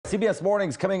CBS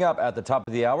Mornings coming up at the top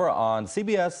of the hour on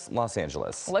CBS Los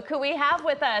Angeles. Look who we have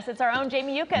with us. It's our own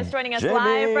Jamie Yuccas joining us Jamie.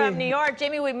 live from New York.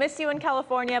 Jamie, we miss you in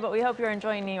California, but we hope you're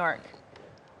enjoying New York.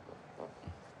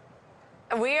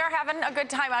 We are having a good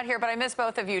time out here, but I miss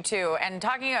both of you too. And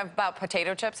talking about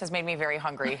potato chips has made me very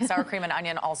hungry. Sour cream and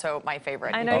onion, also my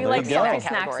favorite. I know you like salty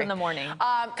snacks in the morning.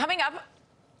 Coming up,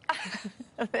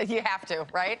 you have to,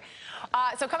 right?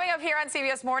 So coming up here on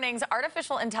CBS Mornings,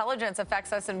 artificial intelligence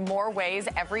affects us in more ways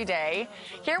every day.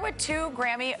 Hear what two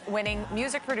Grammy-winning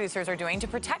music producers are doing to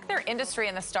protect their industry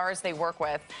and the stars they work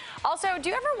with. Also, do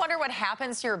you ever wonder what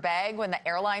happens to your bag when the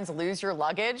airlines lose your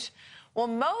luggage? Well,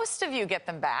 most of you get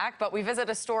them back, but we visit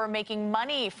a store making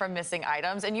money from missing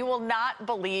items, and you will not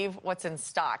believe what's in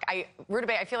stock.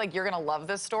 Rudabeh, I feel like you're going to love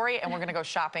this story, and we're going to go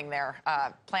shopping there.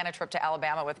 Plan a trip to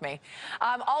Alabama with me.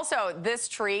 Also, this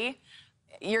tree,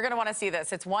 you're going to want to see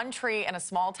this. It's one tree in a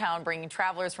small town bringing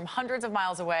travelers from hundreds of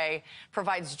miles away,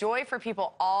 provides joy for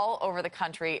people all over the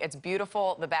country. It's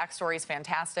beautiful. The backstory is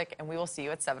fantastic, and we will see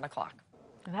you at 7 o'clock.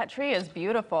 That tree is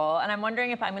beautiful, and I'm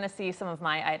wondering if I'm going to see some of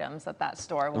my items at that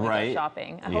store when we go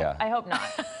shopping. I hope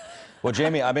not. Well,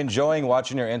 Jamie, I'm enjoying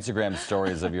watching your Instagram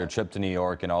stories of your trip to New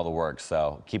York and all the work,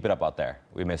 so keep it up out there.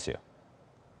 We miss you.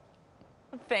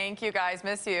 Thank you, guys.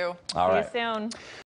 Miss you. All right. See you soon.